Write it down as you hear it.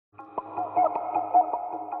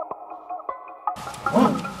The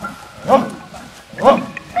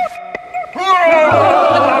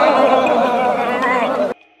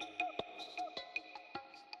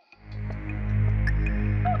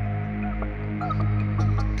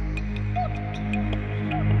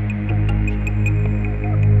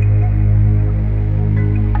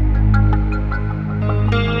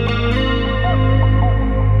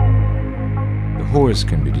horse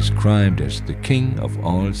can be described as the king of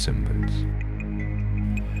all symbols.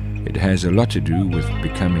 It has a lot to do with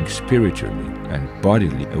becoming spiritually and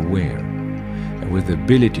bodily aware, and with the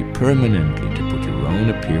ability permanently to put your own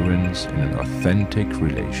appearance in an authentic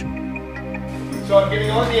relation. So I'm giving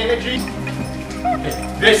all the energy.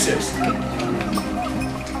 Okay, this is.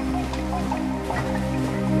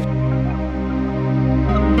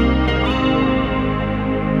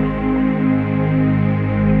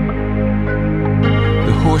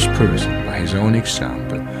 The horse person, by his own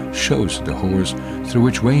example, shows the horse through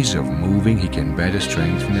which ways of moving he can better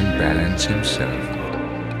strengthen and balance himself.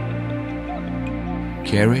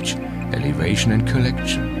 Carriage, elevation and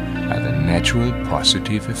collection are the natural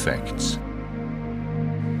positive effects.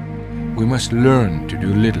 We must learn to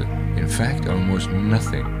do little, in fact almost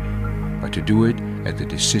nothing, but to do it at the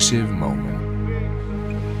decisive moment.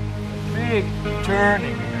 Big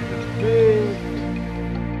turning. Big.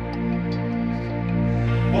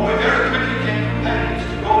 What we very quickly came from that is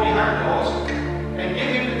to go behind the horse and give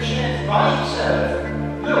him the chance by himself,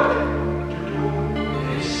 look, to do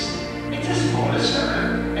this. It's a smaller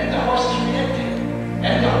circle, and the horse is reacting,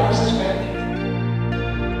 and the horse is bending.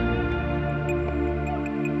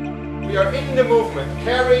 We are in the movement,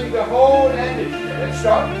 carrying the whole energy. Let's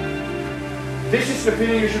start. This is the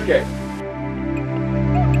feeling you should get.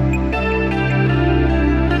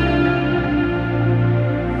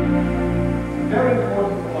 Very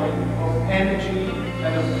important point of energy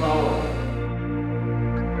and of power.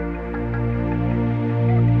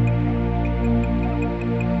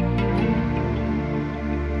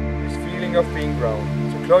 This feeling of being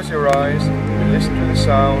grounded. So close your eyes, you listen to the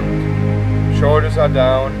sound, shoulders are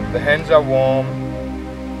down, the hands are warm,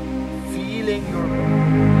 feeling you're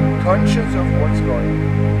conscious of what's going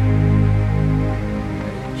on.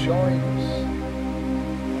 And enjoy this.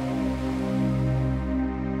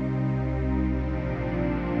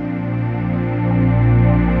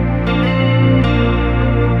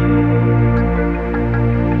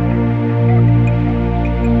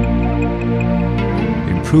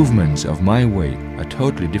 Improvements of my way are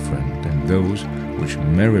totally different than those which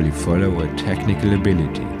merely follow a technical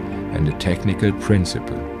ability and a technical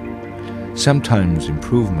principle. Sometimes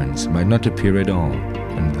improvements might not appear at all,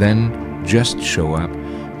 and then just show up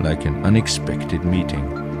like an unexpected meeting,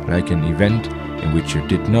 like an event in which you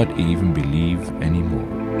did not even believe anymore.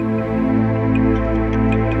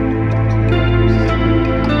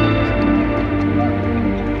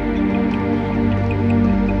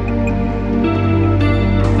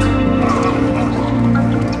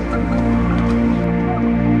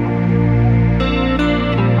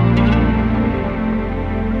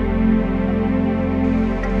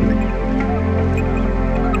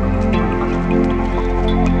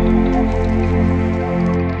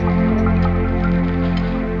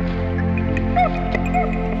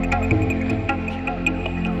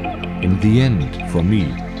 In the end, for me,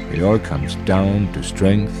 it all comes down to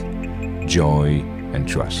strength, joy, and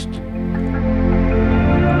trust.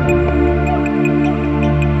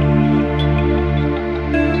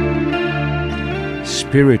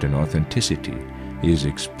 Spirit and authenticity is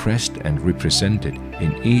expressed and represented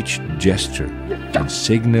in each gesture and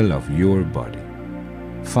signal of your body.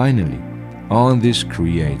 Finally, all this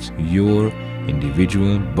creates your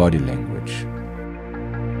individual body language.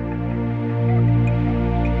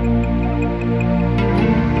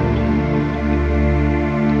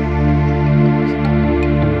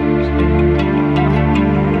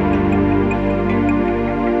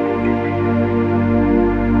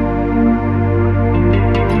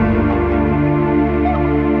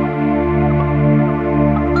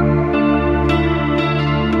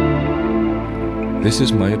 This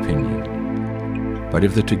is my opinion. But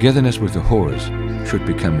if the togetherness with the horse should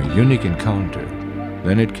become a unique encounter,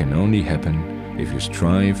 then it can only happen if you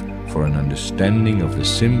strive for an understanding of the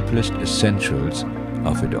simplest essentials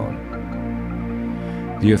of it all.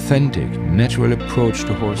 The authentic, natural approach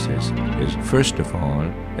to horses is first of all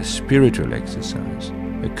a spiritual exercise,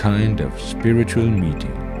 a kind of spiritual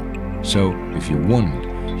meeting. So, if you want,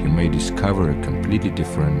 you may discover a completely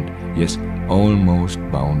different, yes, almost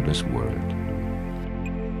boundless world.